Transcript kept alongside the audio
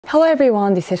Hello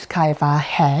everyone, this is KAHEVA,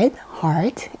 head,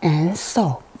 heart, and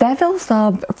soul. Devils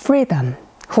of freedom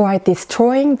who are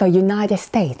destroying the United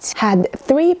States had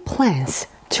 3 plans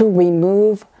to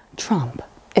remove Trump.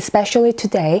 Especially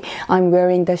today, I'm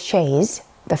wearing the shades,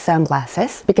 the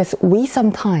sunglasses, because we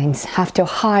sometimes have to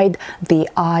hide the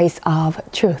eyes of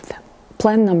truth.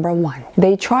 Plan number 1.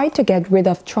 They tried to get rid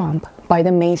of Trump by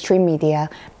the mainstream media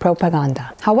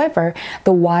propaganda. However,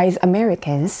 the wise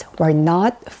Americans were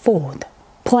not fooled.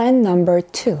 Plan number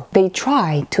 2. They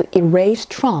tried to erase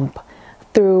Trump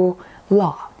through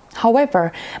law.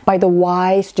 However, by the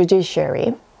wise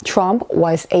judiciary, Trump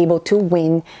was able to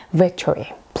win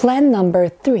victory. Plan number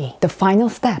 3. The final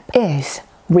step is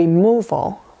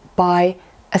removal by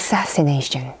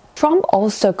assassination. Trump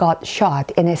also got shot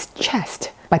in his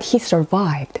chest, but he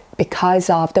survived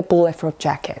because of the bulletproof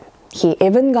jacket. He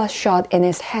even got shot in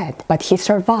his head, but he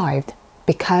survived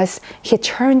because he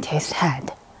turned his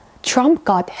head. Trump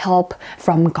got help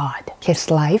from God. His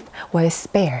life was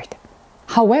spared.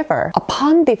 However,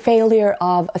 upon the failure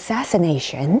of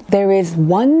assassination, there is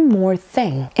one more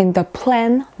thing in the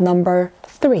plan number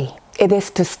 3. It is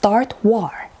to start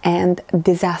war and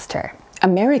disaster.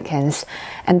 Americans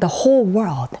and the whole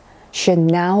world should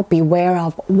now beware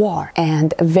of war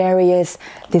and various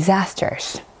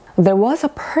disasters. There was a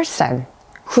person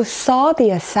who saw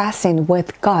the assassin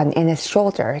with gun in his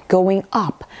shoulder going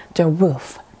up the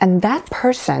roof. And that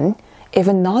person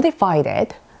even notified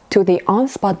it to the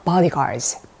on-spot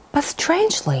bodyguards. But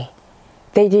strangely,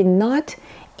 they did not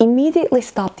immediately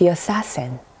stop the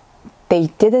assassin.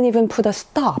 They didn't even put a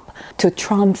stop to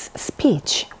Trump's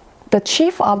speech. The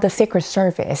chief of the Secret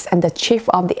Service and the chief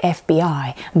of the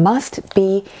FBI must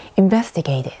be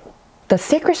investigated. The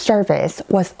Secret Service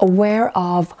was aware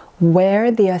of where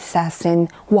the assassin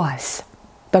was.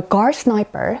 The guard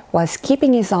sniper was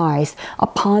keeping his eyes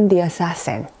upon the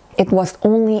assassin. It was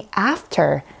only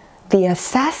after the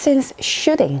assassin's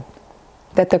shooting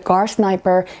that the guard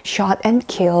sniper shot and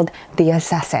killed the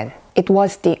assassin. It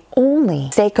was the only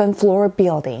second-floor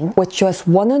building which was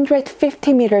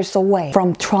 150 meters away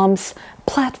from Trump's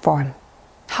platform.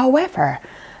 However,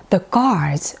 the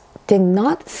guards did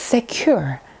not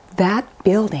secure that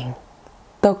building.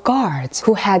 The guards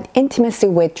who had intimacy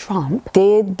with Trump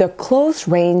did the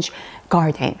close-range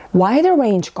guarding.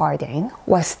 Wider-range guarding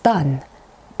was done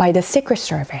by the Secret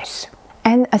Service.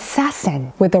 An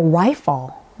assassin with a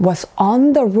rifle was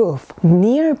on the roof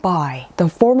nearby the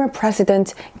former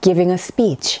president giving a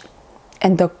speech,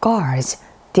 and the guards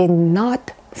did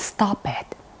not stop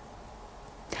it.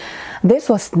 This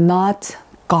was not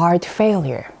guard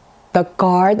failure. The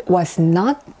guard was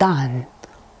not done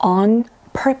on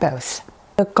purpose.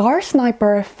 The guard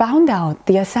sniper found out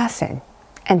the assassin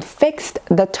and fixed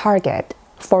the target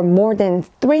for more than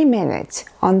 3 minutes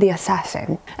on the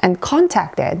assassin and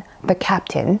contacted the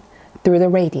captain through the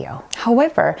radio.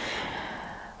 However,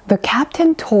 the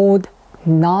captain told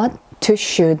not to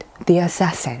shoot the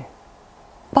assassin.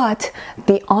 But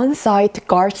the on-site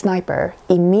guard sniper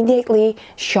immediately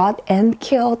shot and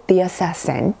killed the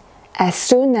assassin as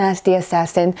soon as the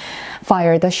assassin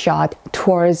fired a shot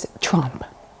towards Trump.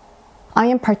 I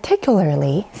am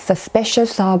particularly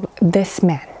suspicious of this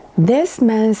man. This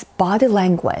man's body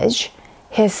language,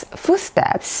 his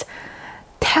footsteps,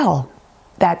 tell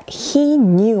that he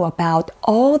knew about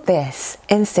all this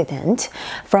incident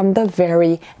from the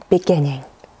very beginning.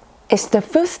 It's the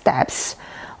footsteps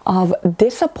of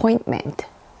disappointment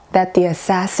that the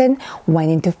assassin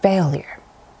went into failure.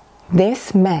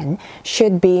 This man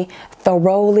should be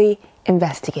thoroughly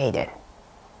investigated.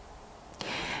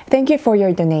 Thank you for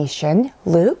your donation,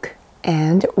 Luke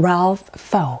and Ralph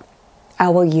Foe. I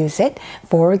will use it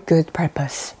for a good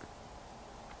purpose.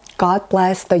 God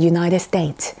bless the United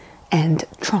States and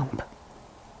Trump.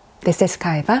 This is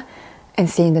KAHEVA, and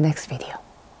see you in the next video.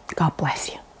 God bless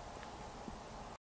you.